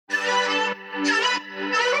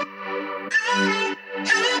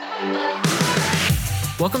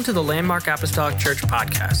Welcome to the Landmark Apostolic Church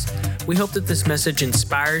podcast. We hope that this message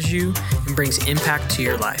inspires you and brings impact to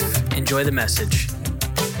your life. Enjoy the message.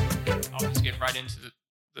 I'll just get right into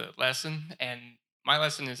the lesson. And my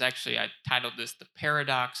lesson is actually, I titled this, The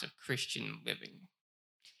Paradox of Christian Living.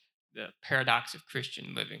 The Paradox of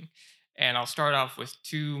Christian Living. And I'll start off with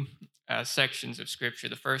two sections of Scripture.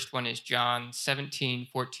 The first one is John 17,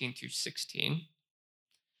 14 through 16.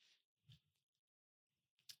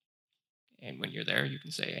 And when you're there, you can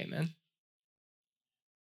say amen.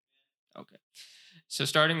 Okay. So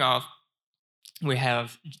starting off,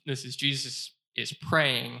 this is Jesus is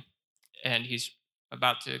praying, and he's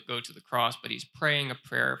about to go to the cross, but he's praying a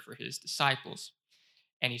prayer for his disciples.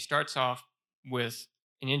 And he starts off with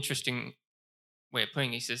an interesting way of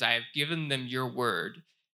putting it. He says, I have given them your word,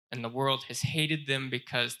 and the world has hated them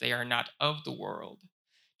because they are not of the world,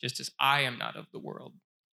 just as I am not of the world.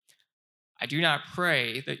 I do not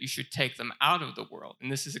pray that you should take them out of the world.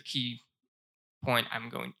 And this is a key point I'm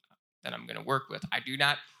going to work with. I do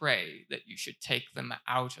not pray that you should take them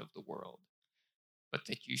out of the world, but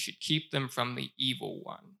that you should keep them from the evil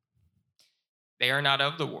one. They are not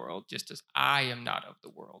of the world, just as I am not of the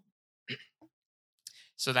world.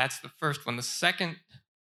 So that's the first one. The second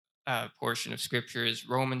portion of Scripture is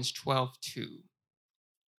Romans 12:2.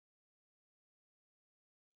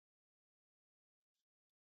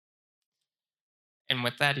 And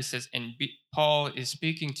with that, he says, Paul is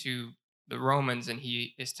speaking to the Romans, and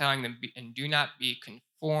he is telling them, and do not be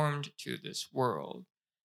conformed to this world,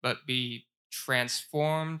 but be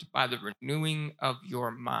transformed by the renewing of your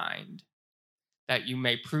mind, that you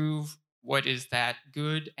may prove what is that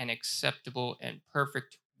good and acceptable and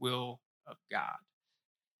perfect will of God.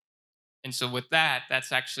 And so with that,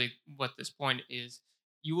 that's actually what this point is.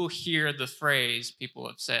 You will hear the phrase people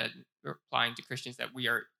have said, applying to Christians, that we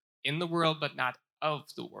are in the world, but not of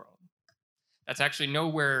the world. That's actually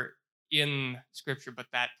nowhere in Scripture, but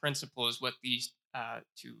that principle is what these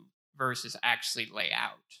two verses actually lay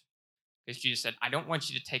out. Because Jesus said, I don't want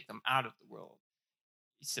you to take them out of the world.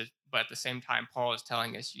 He said, but at the same time, Paul is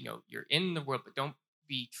telling us, you're in the world, but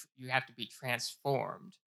you have to be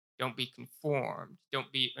transformed. Don't be conformed.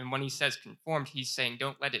 And when he says conformed, he's saying,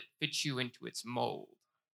 don't let it fit you into its mold.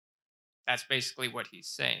 That's basically what he's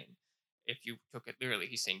saying. If you took it literally,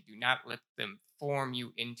 he's saying, do not let them form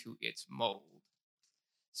you into its mold.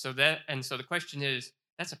 So the question is,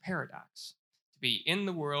 that's a paradox. To be in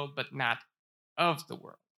the world, but not of the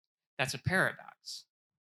world. That's a paradox.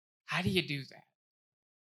 How do you do that?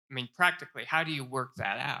 I mean, practically, how do you work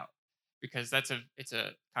that out? Because it's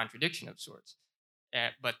a contradiction of sorts.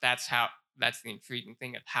 But that's the intriguing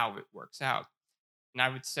thing of how it works out. And I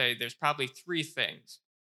would say there's probably three things.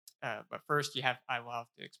 But first, I will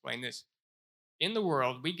have to explain this. In the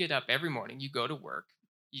world, we get up every morning, you go to work,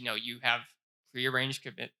 you have prearranged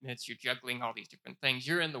commitments, you're juggling all these different things.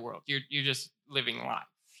 You're in the world, you're just living life,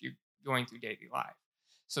 you're going through daily life.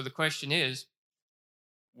 So the question is,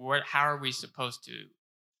 how are we supposed to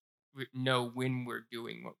know when we're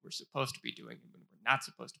doing what we're supposed to be doing and when we're not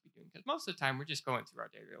supposed to be doing? Because most of the time we're just going through our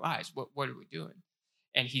daily lives. What are we doing?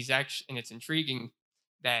 And it's intriguing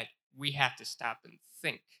that we have to stop and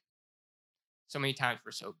think. So many times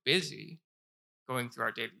we're so busy going through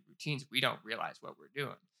our daily routines, we don't realize what we're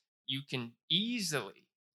doing. You can easily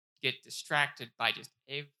get distracted by just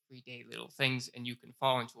everyday little things, and you can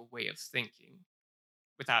fall into a way of thinking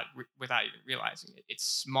without even realizing it. It's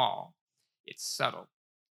small, it's subtle.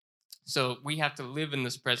 So we have to live in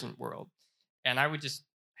this present world. And I would just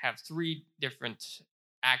have three different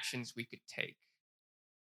actions we could take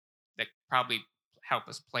that probably help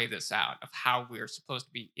us play this out of how we're supposed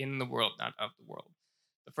to be in the world, not of the world.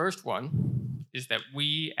 The first one is that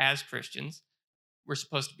we as Christians, we're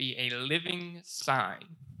supposed to be a living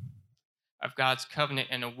sign of God's covenant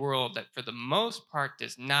in a world that for the most part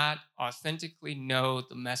does not authentically know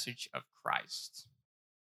the message of Christ.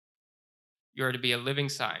 You are to be a living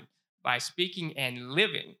sign by speaking and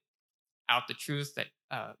living out the truth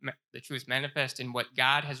the truth manifest in what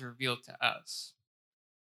God has revealed to us.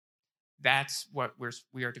 That's what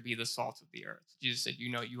we are to be, the salt of the earth. Jesus said,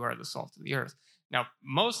 you are the salt of the earth. Now,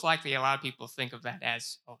 most likely, a lot of people think of that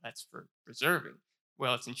as, that's for preserving.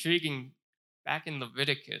 Well, it's intriguing. Back in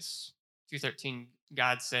Leviticus 2:13,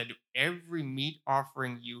 God said, every meat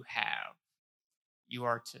offering you have, you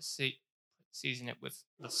are to season it with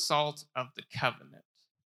the salt of the covenant.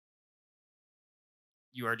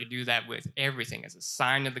 You are to do that with everything as a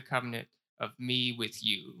sign of the covenant of me with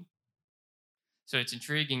you. So it's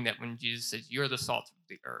intriguing that when Jesus says, you're the salt of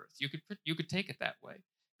the earth, you could take it that way.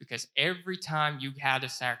 Because every time you had a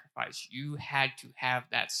sacrifice, you had to have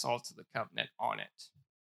that salt of the covenant on it.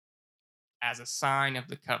 as a sign of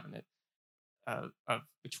the covenant of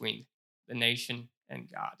between the nation and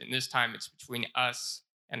God. And this time it's between us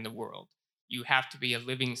and the world. You have to be a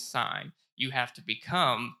living sign. You have to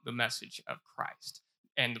become the message of Christ.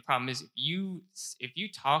 And the problem is if you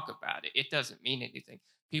talk about it, it doesn't mean anything.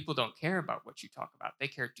 People don't care about what you talk about. They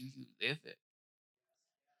care, do you live it?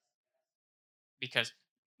 Because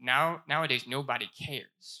nowadays nobody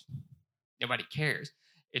cares. Nobody cares.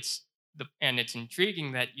 And it's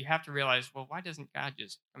intriguing that you have to realize, well, why doesn't God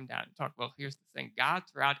just come down and talk? Well, here's the thing: God,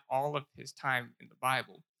 throughout all of his time in the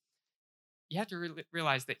Bible, you have to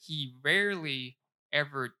realize that he rarely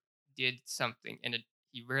ever did something, and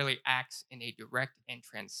he rarely acts in a direct and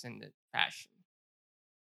transcendent fashion.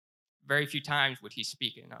 Very few times would he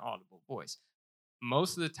speak in an audible voice.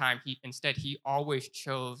 Most of the time, he always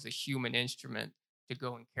chose a human instrument to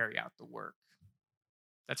go and carry out the work.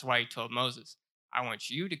 That's why he told Moses, I want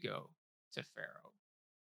you to go to Pharaoh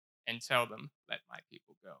and tell them, let my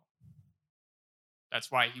people go. That's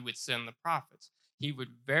why he would send the prophets. He would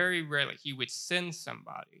very rarely, he would send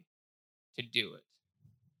somebody to do it.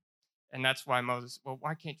 And that's why Moses, well,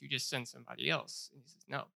 why can't you just send somebody else? And he says,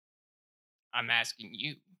 no, I'm asking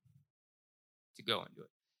you to go and do it.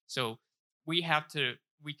 So we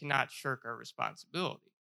cannot shirk our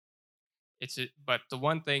responsibility. But the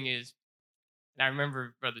one thing is, and I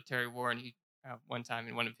remember Brother Terry Warren, he one time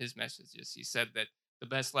in one of his messages, he said that the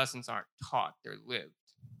best lessons aren't taught, they're lived.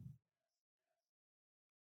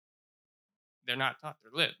 They're not taught,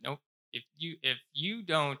 they're lived. No, if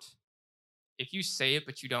you say it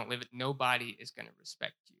but you don't live it, nobody is going to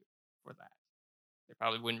respect you for that. They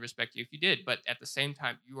probably wouldn't respect you if you did, but at the same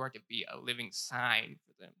time, you are to be a living sign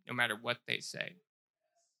for them, no matter what they say.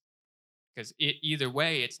 Because either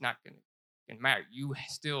way, it's not going to matter. You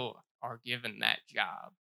still are given that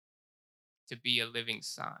job to be a living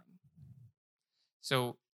sign.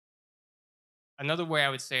 So another way I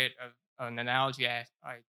would say it, an analogy I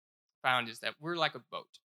found, is that we're like a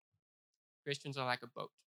boat. Christians are like a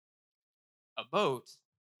boat. A boat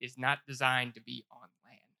is not designed to be on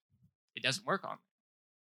land. It doesn't work on land.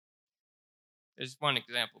 There's one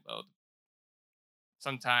example, though.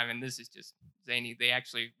 Sometime, and this is just zany, they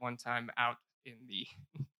actually one time out in the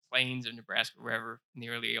plains of Nebraska, wherever in the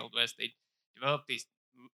early Old West, they developed these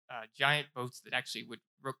giant boats that actually would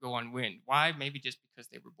go on wind. Why? Maybe just because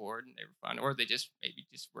they were bored and they were fun, or they just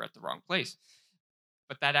were at the wrong place.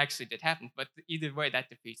 But that actually did happen. But either way, that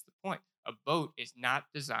defeats the point. A boat is not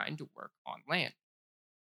designed to work on land.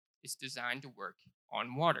 It's designed to work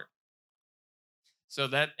on water. So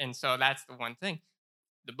that's the one thing.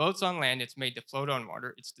 The boat's on land, it's made to float on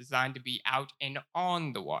water. It's designed to be out and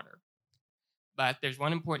on the water. But there's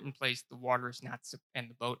one important place: the water is not and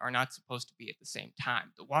the boat are not supposed to be at the same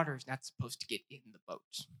time. The water is not supposed to get in the boat.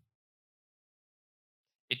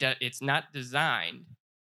 It's not designed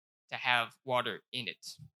to have water in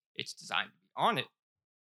it. It's designed to be on it.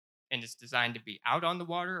 And it's designed to be out on the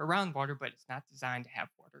water, around water, but it's not designed to have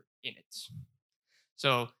water in it.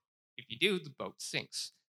 So if you do, the boat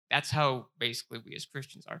sinks. That's how basically we as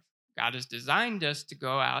Christians are. God has designed us to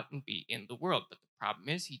go out and be in the world, but the problem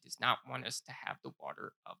is he does not want us to have the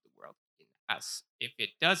water of the world in us. If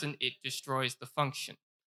it doesn't, it destroys the function.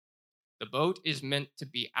 The boat is meant to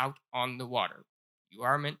be out on the water. You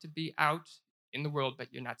are meant to be out in the world,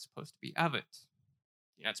 but you're not supposed to be of it.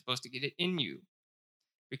 You're not supposed to get it in you,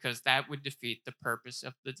 because that would defeat the purpose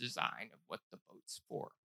of the design of what the boat's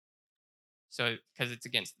for. So, because it's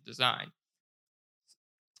against the design.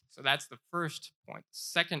 So that's the first point. The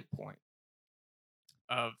second point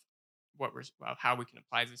of how we can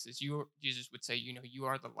apply this is Jesus would say, you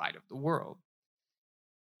are the light of the world.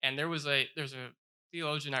 And there's a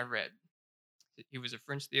theologian I read. He was a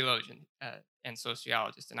French theologian and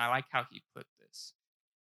sociologist, and I like how he put this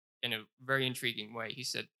in a very intriguing way. He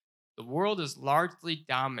said, the world is largely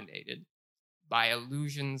dominated by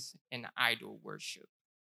illusions and idol worship.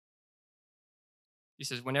 He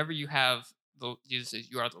says, whenever you have, Jesus says,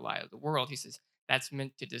 you are the light of the world, he says, that's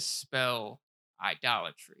meant to dispel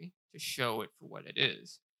idolatry, to show it for what it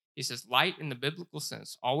is. He says, light in the biblical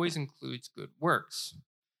sense always includes good works,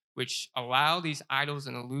 which allow these idols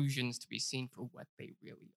and illusions to be seen for what they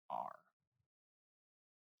really are.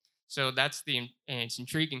 So and it's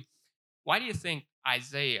intriguing. Why do you think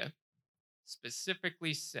Isaiah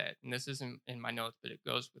specifically said, and this isn't in my notes, but it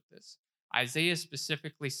goes with this. Isaiah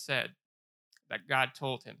specifically said that God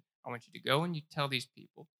told him, I want you to go and you tell these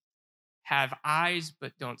people, have eyes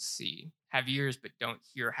but don't see, have ears but don't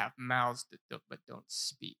hear, have mouths but don't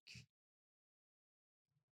speak.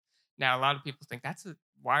 Now, a lot of people think,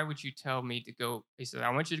 why would you tell me to go? He said,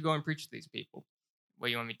 I want you to go and preach to these people. What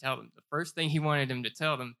do you want me to tell them? The first thing he wanted him to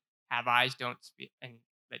tell them, have eyes don't speak and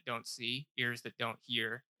that don't see, ears that don't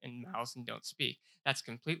hear, and mouths and don't speak. That's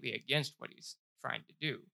completely against what he's trying to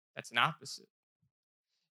do. That's an opposite.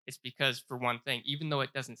 It's because, for one thing, even though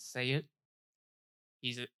it doesn't say it,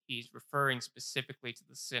 he's referring specifically to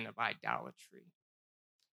the sin of idolatry.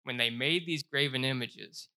 When they made these graven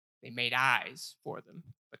images, they made eyes for them,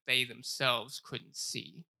 but they themselves couldn't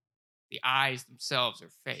see. The eyes themselves are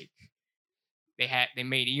fake. They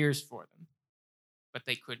made ears for them, but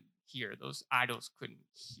they couldn't hear. Those idols couldn't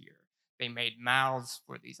hear. They made mouths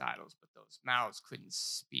for these idols, but those mouths couldn't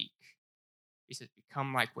speak. He says,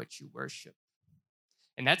 become like what you worship.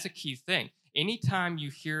 And that's a key thing. Anytime you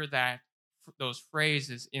hear those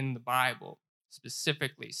phrases in the Bible,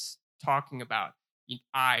 specifically talking about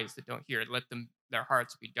eyes that don't hear, let their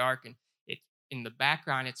hearts be darkened, in the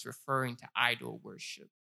background, it's referring to idol worship.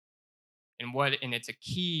 And it's a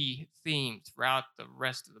key theme throughout the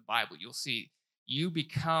rest of the Bible. You'll see you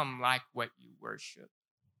become like what you worship.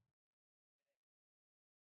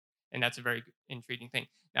 And that's a very intriguing thing.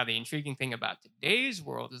 Now, the intriguing thing about today's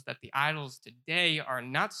world is that the idols today are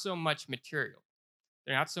not so much material.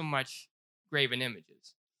 They're not so much graven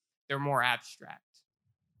images. They're more abstract.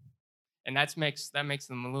 And that makes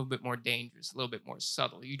them a little bit more dangerous, a little bit more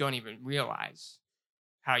subtle. You don't even realize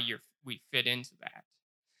how we fit into that.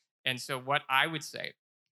 And so what I would say,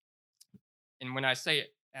 and when I say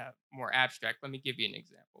more abstract, let me give you an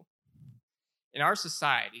example. In our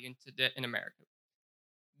society, in America,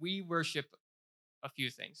 we worship a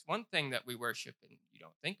few things. One thing that we worship, and you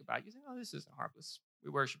don't think about, you think, oh, this isn't harmless.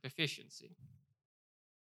 We worship efficiency.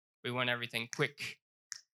 We want everything quick.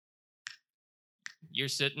 You're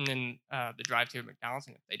sitting in the drive-thru at McDonald's,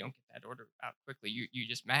 and if they don't get that order out quickly, you're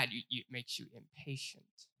just mad. It makes you impatient.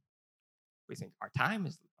 We think our time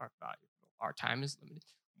is valuable. Our time is limited.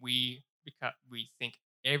 We think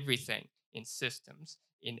everything in systems.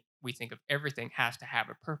 We think of everything has to have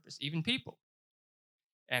a purpose, even people.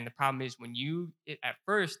 And the problem is at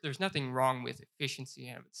first, there's nothing wrong with efficiency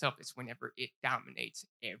in of itself. It's whenever it dominates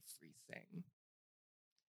everything,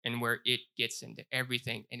 and where it gets into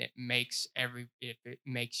everything, and it makes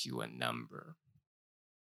you a number.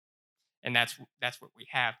 And that's what we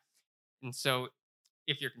have. And so,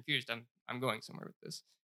 if you're confused, I'm going somewhere with this.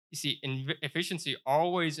 You see, efficiency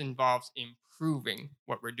always involves improving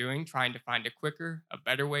what we're doing, trying to find a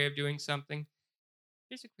better way of doing something.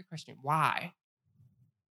 Here's a quick question: why?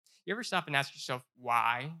 You ever stop and ask yourself,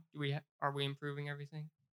 why are we improving everything?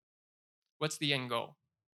 What's the end goal?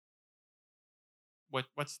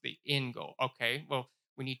 What's the end goal? Okay, well,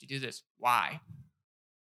 we need to do this. Why?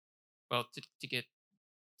 Well, to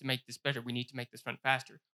make this better, we need to make this run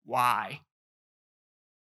faster. Why?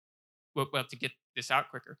 Well, to get this out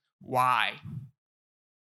quicker. Why?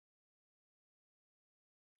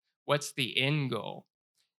 What's the end goal?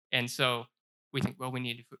 And so we think, well, we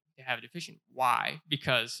need to have it efficient. Why?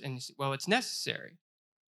 Because, and you say, well, it's necessary.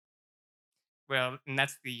 Well, and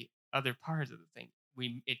that's the other part of the thing.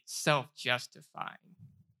 It's self-justifying.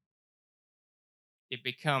 It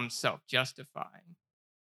becomes self-justifying.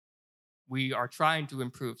 We are trying to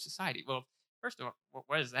improve society. Well, first of all,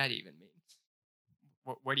 what does that even mean?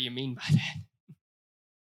 What do you mean by that?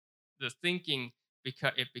 The thinking,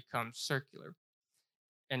 it becomes circular.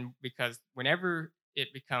 And because whenever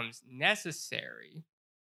it becomes necessary,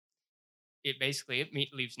 it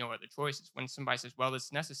leaves no other choices. When somebody says, well,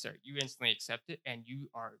 it's necessary, you instantly accept it, and you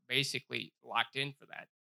are basically locked in for that.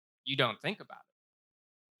 You don't think about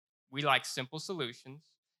it. We like simple solutions,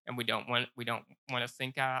 and we don't want to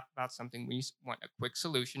think about something. We want a quick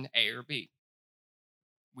solution, A or B.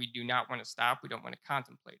 We do not want to stop. We don't want to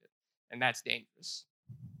contemplate it, and that's dangerous.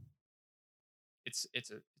 It's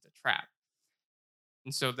a trap.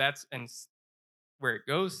 And so where it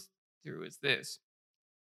goes through is this.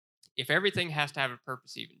 If everything has to have a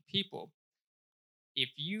purpose, even people, if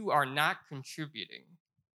you are not contributing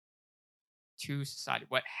to society,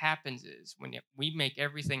 what happens is when we make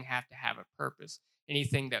everything have to have a purpose,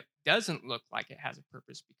 anything that doesn't look like it has a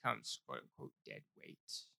purpose becomes, quote unquote, dead weight.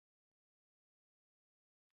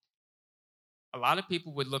 A lot of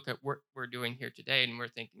people would look at what we're doing here today and we're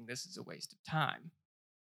thinking this is a waste of time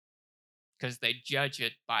because they judge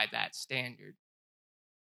it by that standard.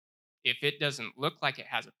 If it doesn't look like it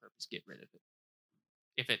has a purpose, get rid of it.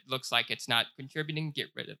 If it looks like it's not contributing, get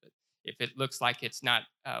rid of it. If it looks like it's not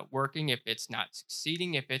working, if it's not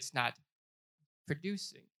succeeding, if it's not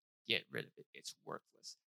producing, get rid of it. It's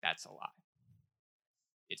worthless. That's a lie.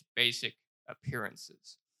 It's basic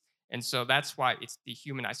appearances. And so that's why it's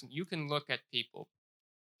dehumanizing. You can look at people.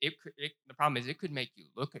 The problem is it could make you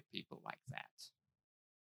look at people like that.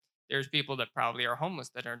 There's people that probably are homeless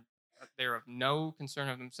that are they're of no concern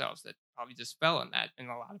of themselves, that probably just fell in that. And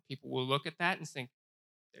a lot of people will look at that and think,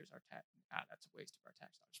 there's our tax. That's a waste of our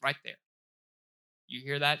tax dollars right there. You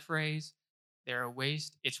hear that phrase? They're a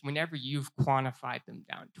waste. It's whenever you've quantified them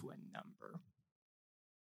down to a number.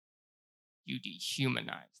 You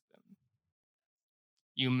dehumanize them.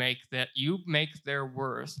 You make their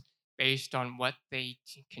worth based on what they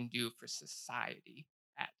can do for society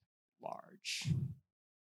at large.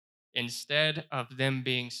 Instead of them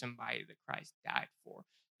being somebody that Christ died for,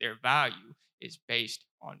 their value is based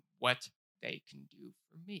on what they can do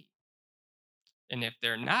for me. And if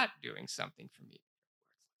they're not doing something for me,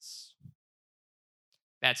 they're worthless.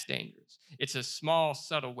 That's dangerous. It's a small,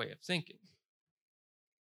 subtle way of thinking.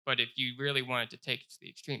 But if you really wanted to take it to the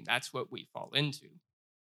extreme, that's what we fall into.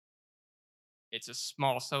 It's a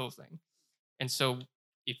small, subtle thing. And so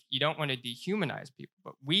if you don't want to dehumanize people,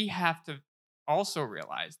 but we have to also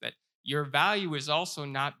realize that your value is also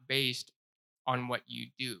not based on what you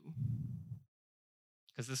do.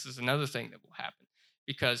 Because this is another thing that will happen.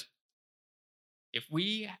 Because if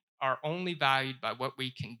we are only valued by what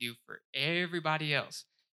we can do for everybody else,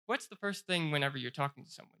 what's the first thing whenever you're talking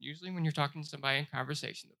to someone? Usually when you're talking to somebody in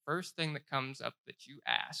conversation, the first thing that comes up that you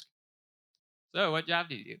ask, so what job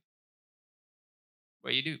do you do?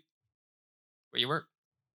 What do you do? Where you work?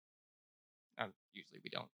 Usually we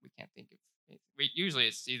can't think of it. Usually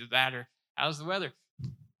it's either that or how's the weather?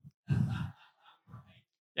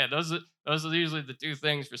 Yeah, those are usually the two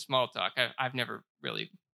things for small talk. I've never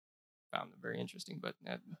really found them very interesting, but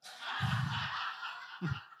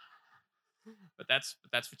but that's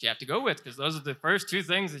what you have to go with, because those are the first two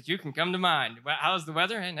things that you can come to mind. Well, how's the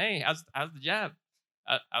weather? And hey, how's the job?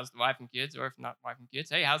 How's the wife and kids? Or if not wife and kids,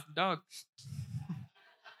 hey, how's the dog?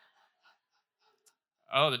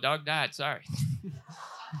 Oh, the dog died. Sorry.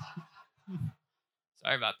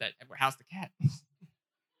 Sorry about that. How's the cat?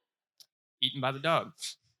 Eaten by the dog.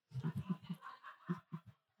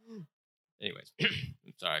 Anyways,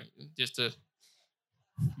 I'm sorry. Just to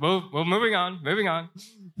moving on.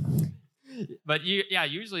 But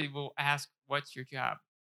usually we'll ask, what's your job?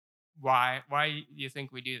 Why do you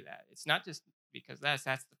think we do that? It's not just because that's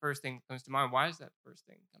the first thing that comes to mind. Why is that the first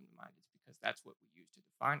thing that comes to mind? It's because that's what we use to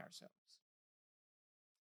define ourselves.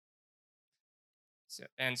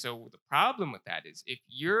 So the problem with that is, if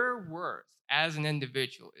your worth as an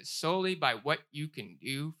individual is solely by what you can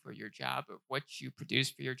do for your job or what you produce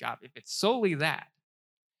for your job, if it's solely that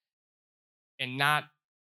and not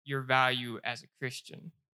your value as a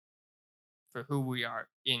Christian for who we are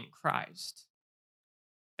in Christ,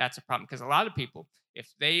 that's a problem. Because a lot of people,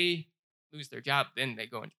 if they lose their job, then they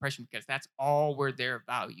go into depression, because that's all where their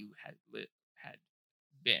value had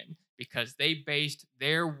been, because they based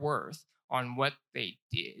their worth on what they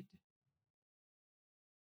did.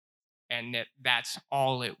 And that's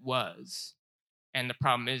all it was. And the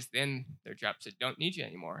problem is, then their job said, don't need you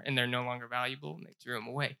anymore, and they're no longer valuable, and they threw them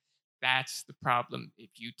away. That's the problem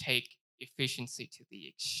if you take efficiency to the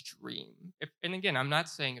extreme. And again, I'm not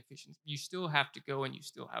saying efficiency. You still have to go and you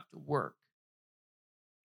still have to work.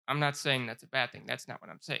 I'm not saying that's a bad thing. That's not what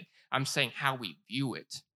I'm saying. I'm saying how we view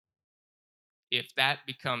it. If that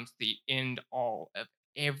becomes the end all of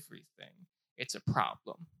everything, it's a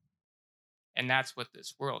problem. And that's what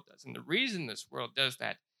this world does. And the reason this world does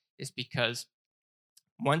that is because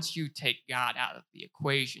once you take God out of the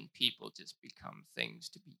equation, people just become things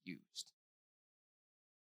to be used.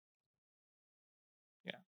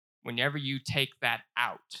 Yeah. Whenever you take that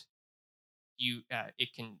out,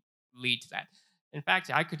 it can lead to that. In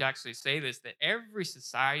fact, I could actually say this, that every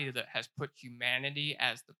society that has put humanity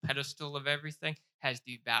as the pedestal of everything has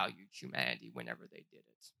devalued humanity whenever they did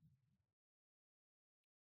it.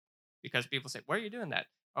 Because people say, why are you doing that?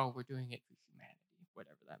 Oh, we're doing it for humanity,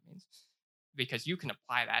 whatever that means. Because you can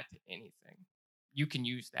apply that to anything. You can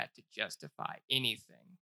use that to justify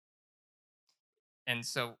anything. And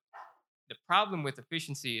so the problem with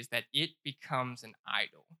efficiency is that it becomes an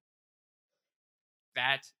idol.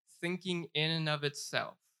 That thinking in and of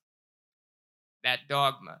itself, that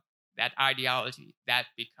dogma, that ideology, that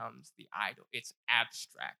becomes the idol. It's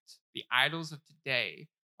abstract. The idols of today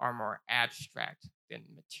are more abstract than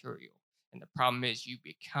material. And the problem is, you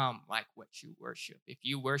become like what you worship. If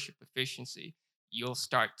you worship efficiency, you'll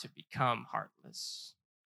start to become heartless.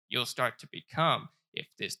 You'll start to become, if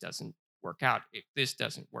this doesn't work out, if this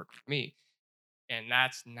doesn't work for me. And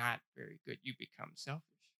that's not very good. You become selfish.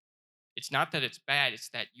 It's not that it's bad, it's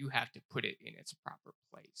that you have to put it in its proper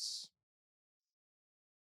place.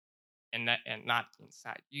 And not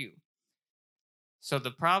inside you. So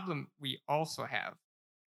the problem we also have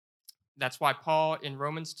That's why Paul in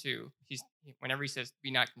Romans 2, whenever he says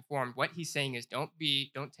be not conformed, what he's saying is don't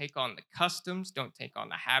take on the customs, don't take on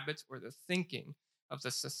the habits or the thinking of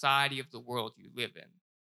the society of the world you live in.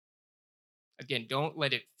 Again, don't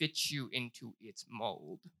let it fit you into its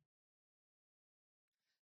mold.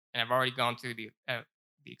 And I've already gone through the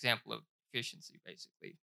example of efficiency,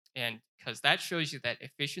 basically. And because that shows you that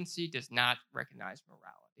efficiency does not recognize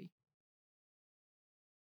morality.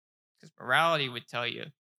 Because morality would tell you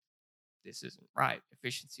this isn't right.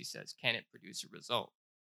 Efficiency says, can it produce a result?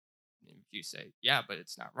 And if you say, yeah, but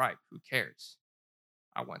it's not right, who cares?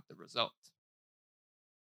 I want the result.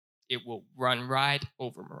 It will run right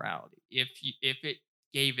over morality if it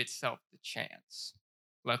gave itself the chance.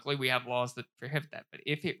 Luckily, we have laws that prohibit that. But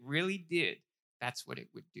if it really did, that's what it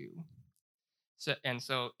would do.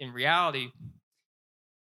 So in reality,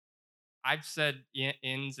 I've said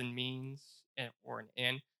ends and means, or an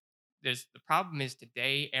end. The problem is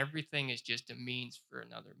today, everything is just a means for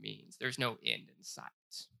another means. There's no end in sight.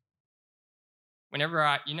 Whenever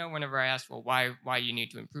I ask, well, why you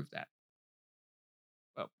need to improve that?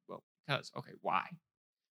 Well, because, okay, why?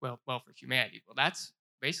 Well, for humanity. Well, that's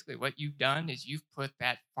basically what you've done is you've put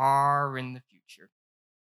that far in the future.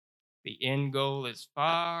 The end goal is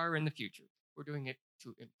far in the future. We're doing it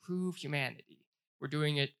to improve humanity. We're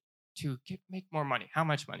doing it to make more money. How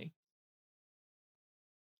much money?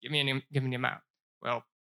 Give me an amount. Well,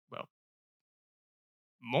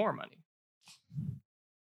 more money.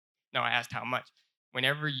 No, I asked how much.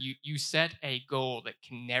 Whenever you set a goal that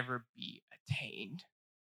can never be attained,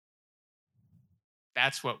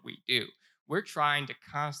 that's what we do. We're trying to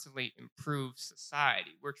constantly improve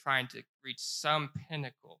society. We're trying to reach some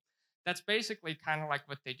pinnacle. That's basically kind of like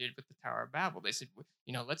what they did with the Tower of Babel. They said,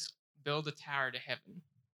 let's build a tower to heaven.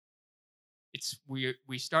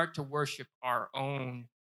 We start to worship our own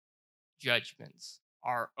judgments,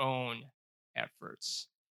 our own efforts.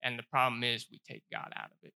 And the problem is we take God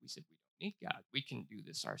out of it. We said we don't need God. We can do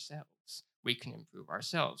this ourselves. We can improve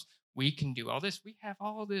ourselves. We can do all this. We have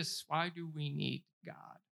all this. Why do we need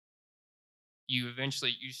God? You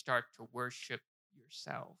start to worship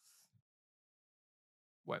yourself,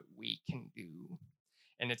 what we can do.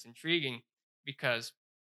 And it's intriguing because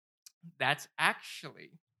that's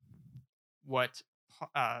actually what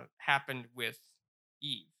happened with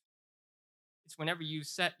Eve. It's whenever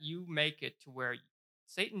you make it to where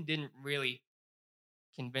Satan didn't really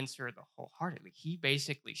convince her wholeheartedly.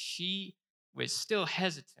 She was still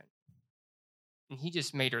hesitant. And he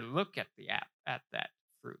just made her look at that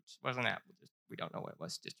fruit. It wasn't apple, we don't know what it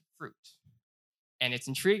was, just a fruit. And it's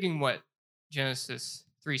intriguing what Genesis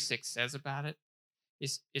 3:6 says about it.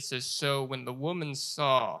 It says, so when the woman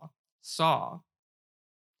saw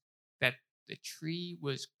that the tree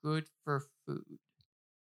was good for food,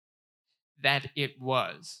 that it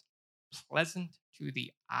was pleasant to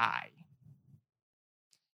the eye,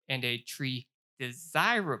 and a tree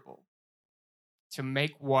desirable to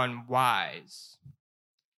make one wise,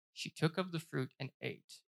 she took of the fruit and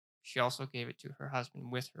ate. She also gave it to her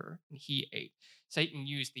husband with her, and he ate. Satan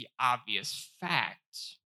used the obvious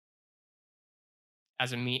fact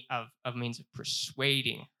as a means of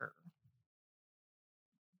persuading her.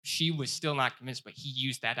 She was still not convinced, but he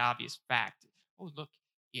used that obvious fact. Oh, look,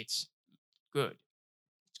 it's good.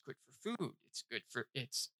 It's good for food. It's good for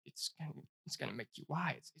it's going to make you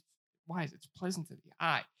wise. It's wise. It's pleasant to the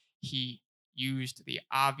eye. He used the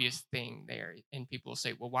obvious thing there, and people will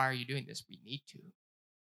say, well, why are you doing this? We need to.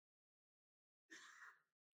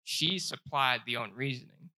 She supplied the own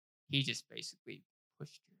reasoning. He just basically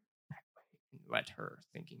pushed her that way and let her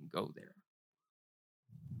thinking go there.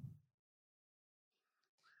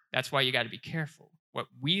 That's why you got to be careful. What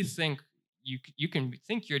we think, you can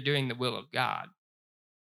think you're doing the will of God,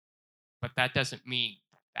 but that doesn't mean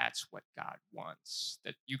that's what God wants.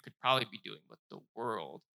 That you could probably be doing what the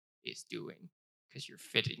world is doing because you're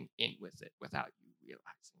fitting in with it without you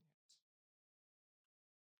realizing it.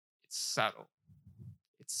 It's subtle.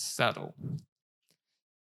 It's subtle.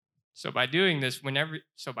 So by doing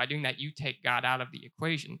that, you take God out of the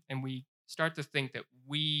equation, and we start to think that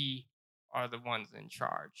we are the ones in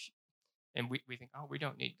charge. And we think, oh, we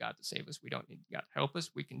don't need God to save us. We don't need God to help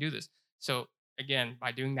us. We can do this. So again,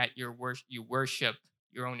 by doing that, you worship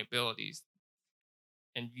your own abilities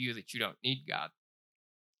and view that you don't need God.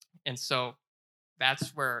 And so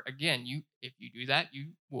that's where, again, if you do that,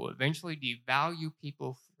 you will eventually devalue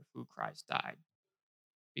people for who Christ died.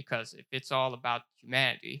 Because if it's all about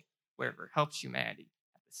humanity, whatever helps humanity,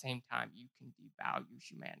 at the same time, you can devalue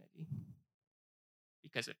humanity.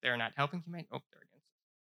 Because if they're not helping humanity, they're against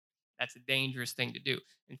it. That's a dangerous thing to do.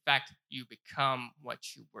 In fact, you become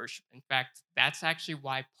what you worship. In fact, that's actually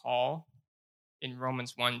why Paul in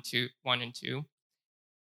Romans 1 and 2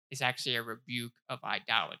 is actually a rebuke of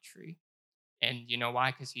idolatry. And you know why?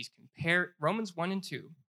 Because he's Romans 1 and 2.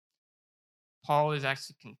 Paul is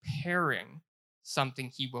actually comparing something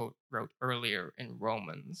he wrote earlier in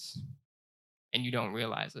Romans, and you don't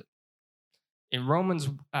realize it. In Romans,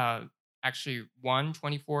 actually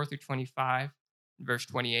 1:24 through 25, verse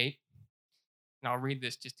 28, and I'll read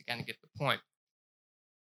this just to kind of get the point.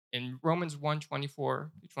 In Romans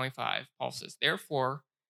 1:24 through 25, Paul says, "Therefore,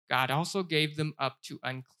 God also gave them up to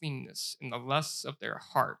uncleanness in the lusts of their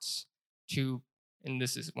hearts to," and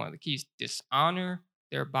this is one of the keys, "dishonor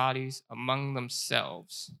their bodies among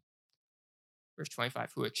themselves." Verse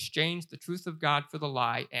 25, "who exchanged the truth of God for the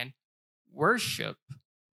lie and worshiped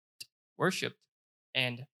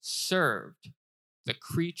and served the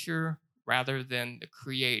creature rather than the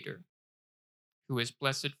Creator, who is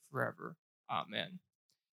blessed forever. Amen."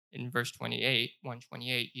 In verse 28,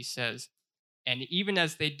 128, he says, "And even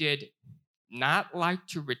as they did not like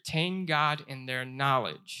to retain God in their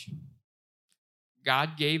knowledge,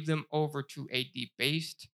 God gave them over to a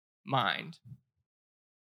debased mind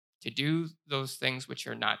to do those things which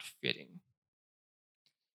are not fitting."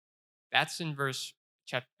 That's in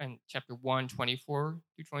chapter 1, 24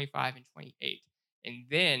 through 25 and 28. And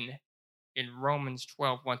then in Romans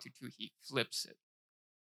 12, 1 through 2, he flips it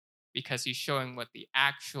because he's showing what the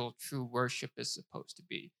actual true worship is supposed to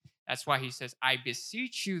be. That's why he says, "I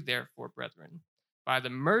beseech you, therefore, brethren, by the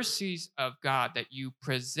mercies of God, that you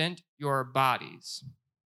present your bodies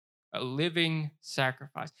a living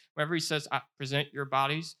sacrifice." Whenever he says, "present your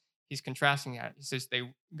bodies," he's contrasting that. He says,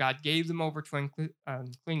 God gave them over to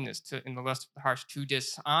uncleanness, in the lust of the heart, to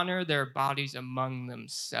dishonor their bodies among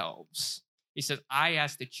themselves. He says, "I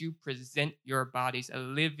ask that you present your bodies a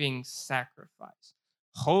living sacrifice,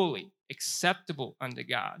 holy, acceptable unto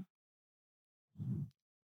God,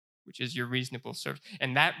 which is your reasonable service."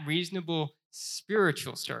 And that reasonable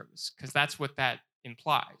spiritual service, because that's what that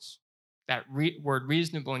implies. That word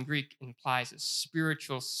reasonable in Greek implies a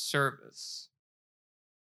spiritual service,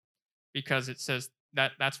 because it says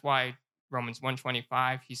that's why Romans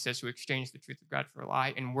 1:25, he says, "who exchanged the truth of God for a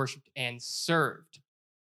lie and worshiped and served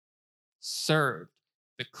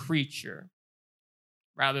the creature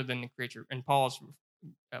rather than the creature." And Paul's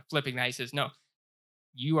flipping that. He says, "No,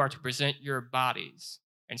 you are to present your bodies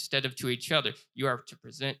instead of to each other. You are to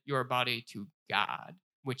present your body to God,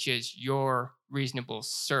 which is your reasonable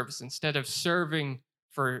service. Instead of serving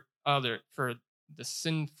for the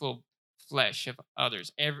sinful flesh of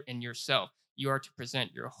others and yourself, you are to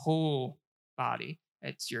present your whole body.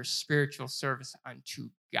 It's your spiritual service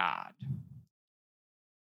unto God."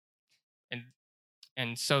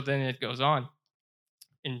 And so then it goes on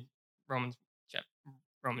in Romans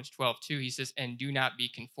 12:2. He says, "And do not be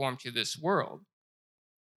conformed to this world,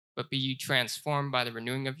 but be ye transformed by the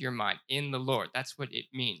renewing of your mind in the Lord." That's what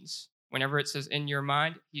it means. Whenever it says in your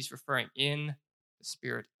mind, he's referring in the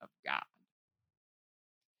Spirit of God.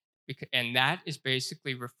 And that is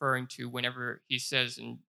basically referring to whenever he says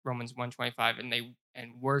in Romans 1:25,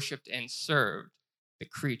 and worshipped and served the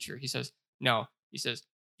creature. He says, no, he says,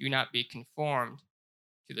 "Do not be conformed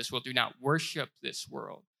to this world. Do not worship this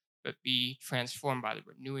world, but be transformed by the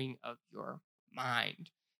renewing of your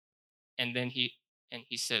mind." And then he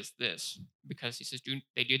says this, because he says,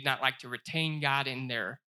 "They did not like to retain God in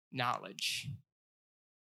their knowledge."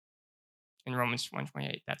 In Romans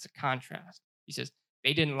 1:28, that's a contrast. He says,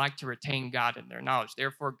 they didn't like to retain God in their knowledge.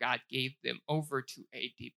 Therefore, God gave them over to a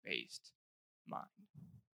debased mind.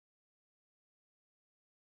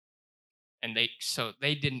 And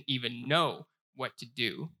they didn't even know what to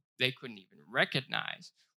do. They couldn't even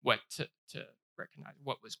recognize what to recognize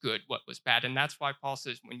what was good, what was bad. And that's why Paul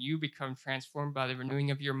says, when you become transformed by the renewing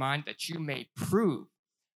of your mind, that you may prove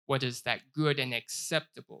what is that good and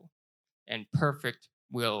acceptable and perfect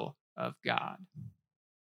will of God.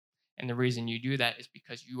 And the reason you do that is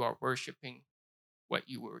because you are worshiping what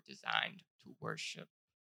you were designed to worship.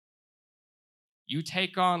 You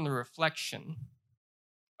take on the reflection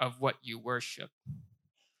of what you worship.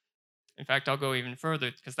 In fact, I'll go even further,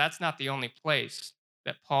 because that's not the only place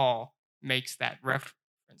that Paul makes that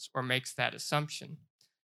reference or makes that assumption.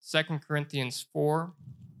 2 Corinthians 4.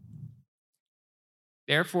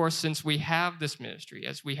 "Therefore, since we have this ministry,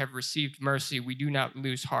 as we have received mercy, we do not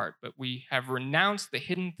lose heart, but we have renounced the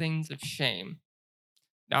hidden things of shame,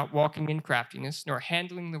 not walking in craftiness, nor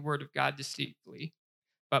handling the word of God deceitfully,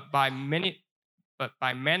 but by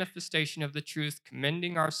manifestation of the truth,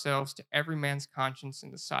 commending ourselves to every man's conscience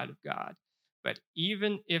in the sight of God. But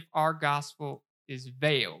even if our gospel is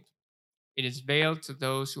veiled," It is veiled to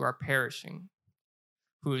those who are perishing,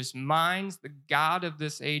 whose minds the God of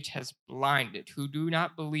this age has blinded, who do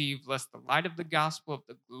not believe, lest the light of the gospel of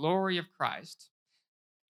the glory of Christ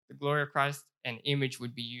and image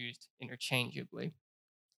would be used interchangeably,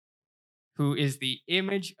 who is the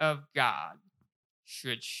image of God,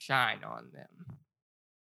 should shine on them.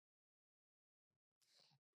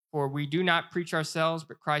 For we do not preach ourselves,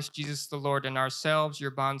 but Christ Jesus the Lord, and ourselves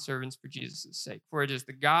your bondservants for Jesus' sake. For it is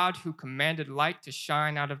the God who commanded light to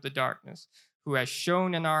shine out of the darkness, who has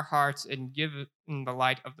shone in our hearts and given the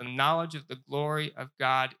light of the knowledge of the glory of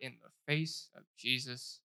God in the face of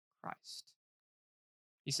Jesus Christ.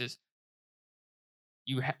 He says,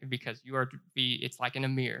 because you are to be, it's like in a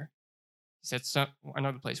mirror. He said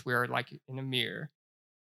another place, we are like in a mirror,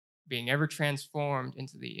 being ever transformed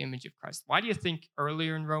into the image of Christ. Why do you think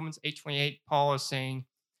earlier in Romans 8:28, Paul is saying,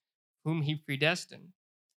 whom he predestined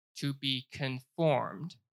to be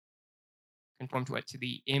conformed to what? To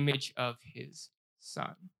the image of his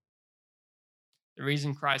Son. The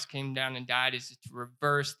reason Christ came down and died is to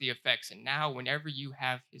reverse the effects. And now, whenever you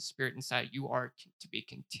have his Spirit inside, you are to be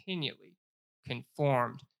continually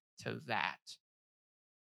conformed to that.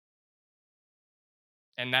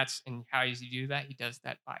 And how does he do that? He does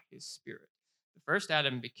that by his Spirit. The first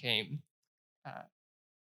Adam became,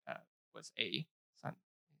 was a son.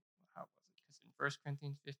 How was it? Because in 1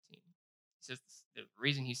 Corinthians 15, he says the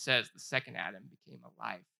reason he says the second Adam became a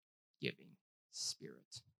life-giving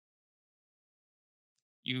spirit.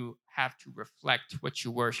 You have to reflect what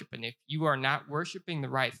you worship. And if you are not worshiping the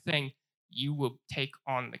right thing, you will take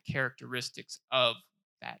on the characteristics of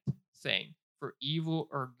that thing, for evil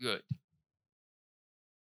or good.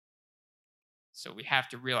 So we have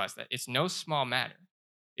to realize that it's no small matter.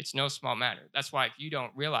 It's no small matter. That's why if you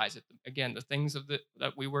don't realize it, again, the things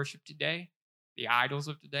that we worship today, the idols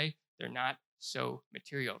of today, they're not so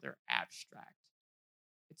material. They're abstract.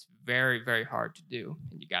 It's very, very hard to do,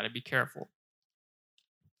 and you got to be careful.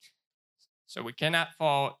 So we cannot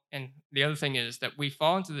fall. And the other thing is that we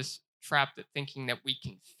fall into this trap that thinking that we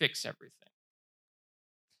can fix everything.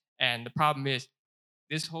 And the problem is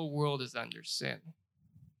this whole world is under sin.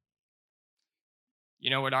 You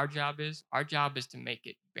know what our job is? Our job is to make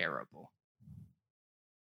it bearable.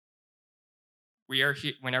 We are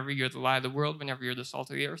here, whenever you're the light of the world, whenever you're the salt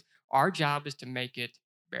of the earth, our job is to make it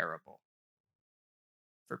bearable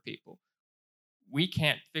for people. We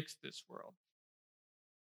can't fix this world.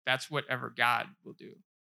 That's whatever God will do.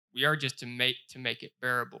 We are just to make it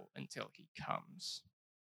bearable until he comes.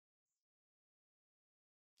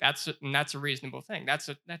 That's a reasonable thing. That's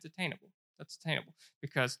attainable. That's attainable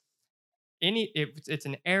because it's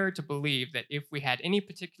an error to believe that if we had any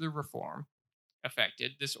particular reform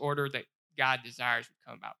affected, this order that God desires would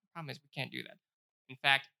come about. The problem is we can't do that. In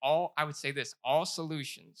fact, all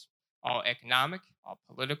solutions, all economic, all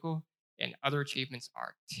political, and other achievements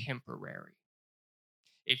are temporary.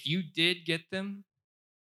 If you did get them,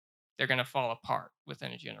 they're going to fall apart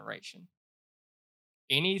within a generation.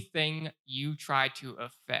 Anything you try to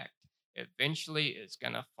affect eventually is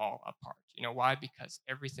going to fall apart. You know why? Because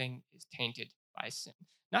everything is tainted by sin.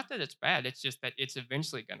 Not that it's bad, it's just that it's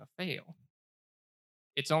eventually going to fail.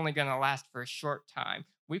 It's only going to last for a short time.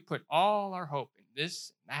 We put all our hope in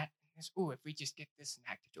this and that. Oh, if we just get this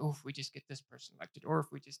enacted. Oh, if we just get this person elected. Or if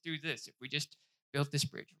we just do this. If we just built this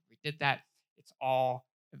bridge. If we did that. It's all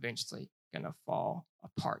eventually going to fall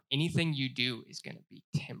apart. Anything you do is going to be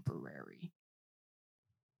temporary.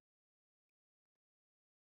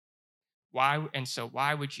 Why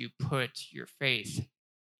would you put your faith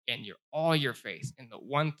and all your faith in the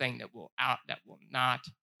one thing that will not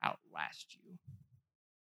outlast you?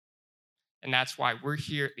 And that's why we're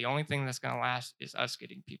here. The only thing that's going to last is us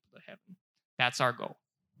getting people to heaven. That's our goal.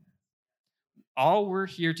 All we're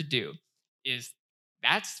here to do is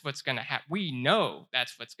that's what's going to happen. We know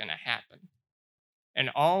that's what's going to happen. And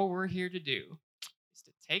all we're here to do is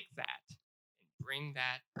to take that and bring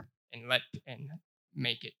that and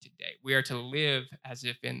make it today. We are to live as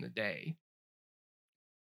if in the day.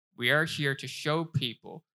 We are here to show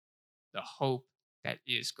people the hope that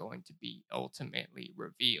is going to be ultimately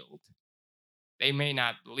revealed. They may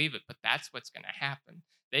not believe it, but that's what's going to happen.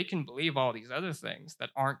 They can believe all these other things that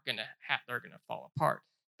aren't going to they're going to fall apart.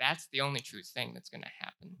 That's the only true thing that's going to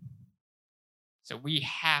happen. So we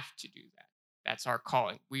have to do that. That's our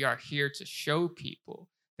calling. We are here to show people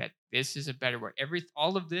that this is a better way.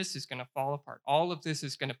 All of this is going to fall apart. All of this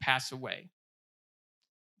is going to pass away.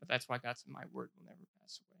 But that's why God said, my word will never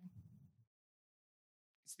pass away.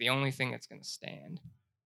 It's the only thing that's going to stand.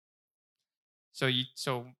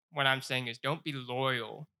 So what I'm saying is don't be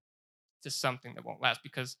loyal to something that won't last,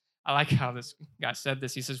 because I like how this guy said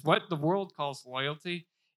this. He says, what the world calls loyalty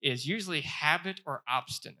is usually habit or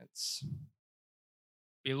obstinance.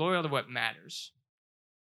 Be loyal to what matters.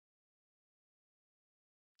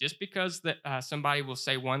 Just because somebody will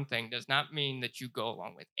say one thing does not mean that you go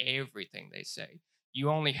along with everything they say. You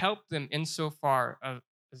only help them insofar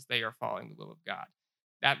as they are following the will of God.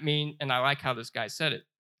 And I like how this guy said it,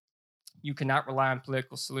 you cannot rely on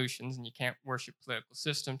political solutions and you can't worship political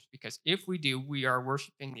systems, because if we do, we are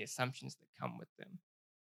worshiping the assumptions that come with them.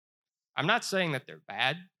 I'm not saying that they're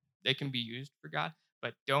bad. They can be used for God,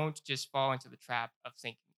 but don't just fall into the trap of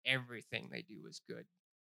thinking everything they do is good.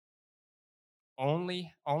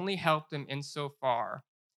 Only help them insofar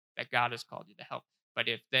that God has called you to help, but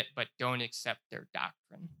don't accept their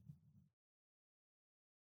doctrine.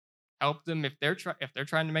 Help them if they're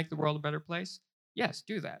trying to make the world a better place. Yes,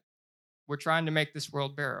 do that. We're trying to make this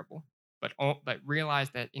world bearable, but realize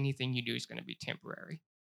that anything you do is going to be temporary.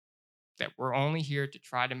 That we're only here to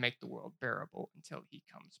try to make the world bearable until He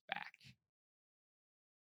comes back.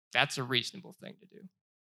 That's a reasonable thing to do.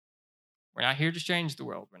 We're not here to change the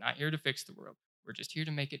world. We're not here to fix the world. We're just here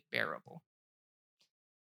to make it bearable.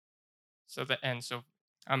 So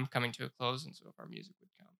I'm coming to a close, and so if our music would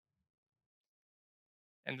come.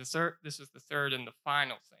 And this is the third and the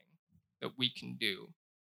final thing that we can do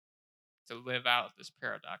to live out this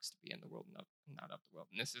paradox, to be in the world and not of the world.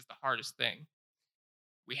 And this is the hardest thing.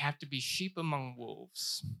 We have to be sheep among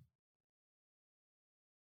wolves.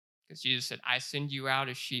 Because Jesus said, I send you out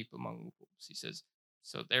as sheep among wolves. He says,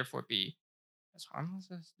 so therefore be as harmless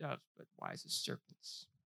as doves, but wise as serpents.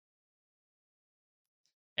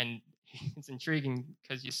 And it's intriguing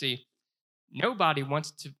because you see, nobody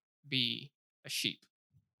wants to be a sheep.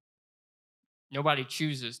 Nobody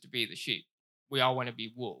chooses to be the sheep. We all want to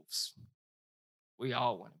be wolves. We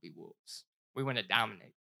all want to be wolves. We want to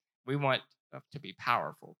dominate. We want to be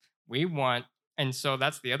powerful. And so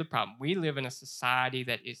that's the other problem. We live in a society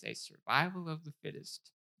that is a survival of the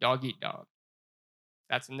fittest, dog eat dog.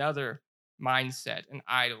 That's another mindset, an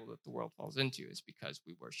idol that the world falls into, is because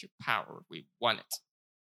we worship power. We want it.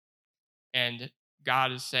 And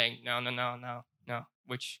God is saying, no,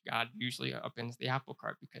 which God usually upends the apple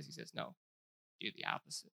cart because He says, no, do the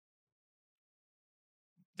opposite.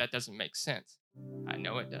 That doesn't make sense. I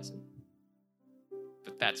know it doesn't.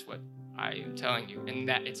 But that's what I am telling you. And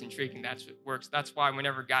that it's intriguing. That's what works. That's why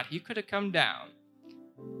whenever He could have come down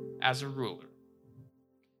as a ruler,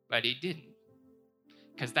 but He didn't.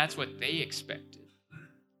 Because that's what they expected.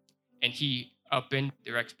 And He upended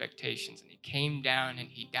their expectations, and He came down and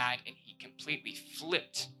He died, and He completely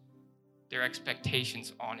flipped their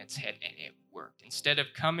expectations on its head, and it worked. Instead of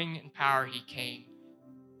coming in power, He came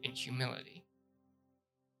in humility.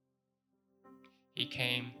 He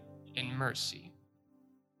came in mercy.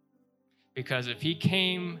 Because if He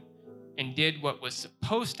came and did what was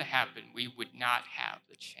supposed to happen, we would not have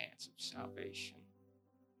the chance of salvation.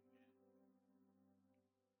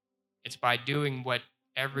 It's by doing what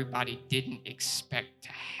everybody didn't expect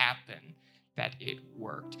to happen that it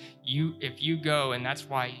worked. If you go, and that's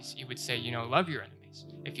why He would say, love your enemies.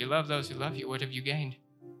 If you love those who love you, what have you gained?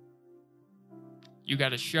 You got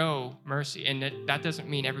to show mercy. And that doesn't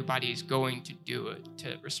mean everybody is going to do it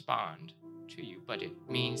to respond to you, but it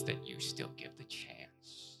means that you still give the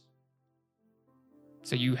chance.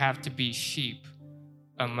 So you have to be sheep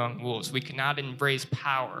among wolves. We cannot embrace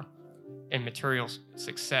power and material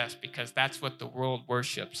success because that's what the world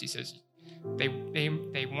worships. He says they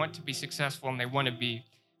want to be successful and they want to be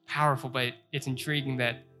powerful, but it's intriguing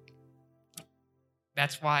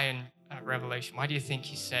that's why in Revelation, why do you think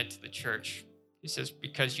He said to the church, He says,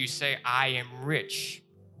 because you say, I am rich,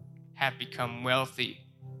 have become wealthy,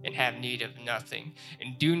 and have need of nothing,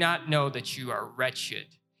 and do not know that you are wretched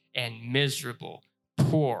and miserable,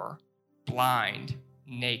 poor, blind,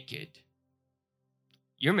 naked.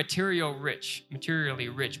 You're materially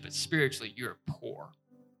rich, but spiritually you're poor.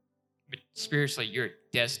 But spiritually you're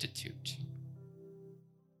destitute.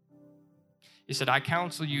 He said, I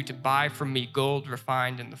counsel you to buy from me gold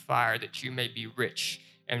refined in the fire, that you may be rich,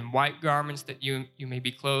 and white garments that you may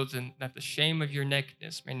be clothed, and that the shame of your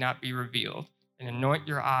nakedness may not be revealed, and anoint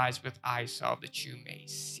your eyes with eye salve that you may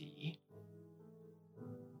see.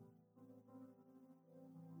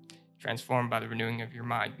 Transformed by the renewing of your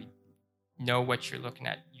mind. Know what you're looking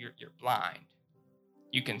at. You're blind.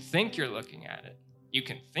 You can think you're looking at it. You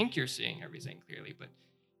can think you're seeing everything clearly, but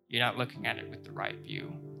you're not looking at it with the right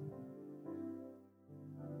view.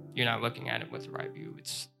 You're not looking at it with the right view.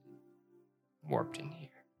 It's warped in here.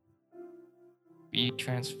 Be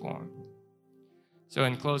transformed. So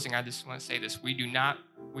in closing, I just want to say this. We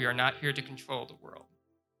are not here to control the world.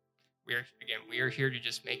 We are here to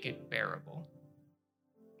just make it bearable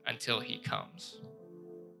until he comes.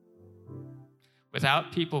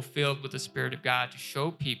 Without people filled with the Spirit of God to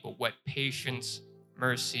show people what patience,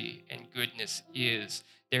 mercy, and goodness is,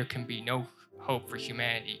 there can be no hope for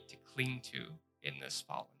humanity to cling to in this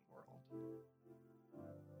fallen world.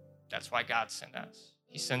 That's why God sent us.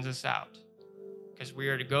 He sends us out because we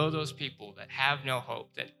are to go to those people that have no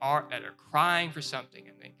hope, that are crying for something,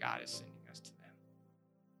 and then God is sending us to them.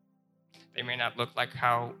 They may not look like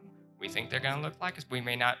how we think they're going to look like, because we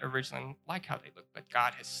may not originally like how they look, but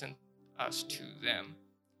God has sent us to them.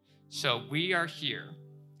 So we are here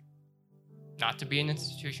not to be an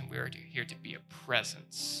institution. We are here to be a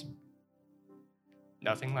presence.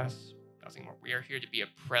 Nothing less, nothing more. We are here to be a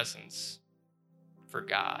presence for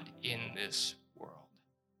God in this world.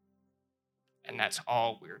 And that's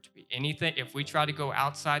all we're to be. Anything, if we try to go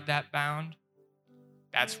outside that bound,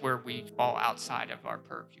 that's where we fall outside of our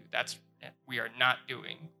purview. We are not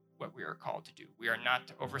doing what we are called to do. We are not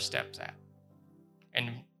to overstep that.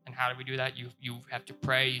 And how do we do that? You have to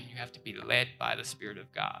pray, and you have to be led by the Spirit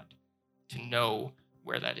of God to know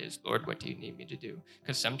where that is. Lord, what do you need me to do?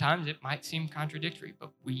 Because sometimes it might seem contradictory,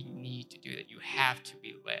 but we need to do that. You have to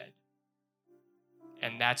be led.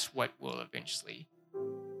 And that's what will eventually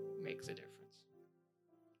make the difference.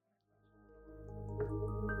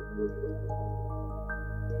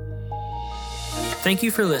 Thank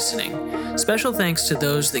you for listening. Special thanks to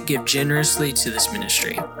those that give generously to this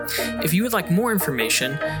ministry. If you would like more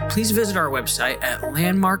information, please visit our website at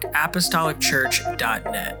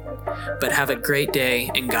landmarkapostolicchurch.net. But have a great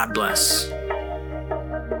day and God bless.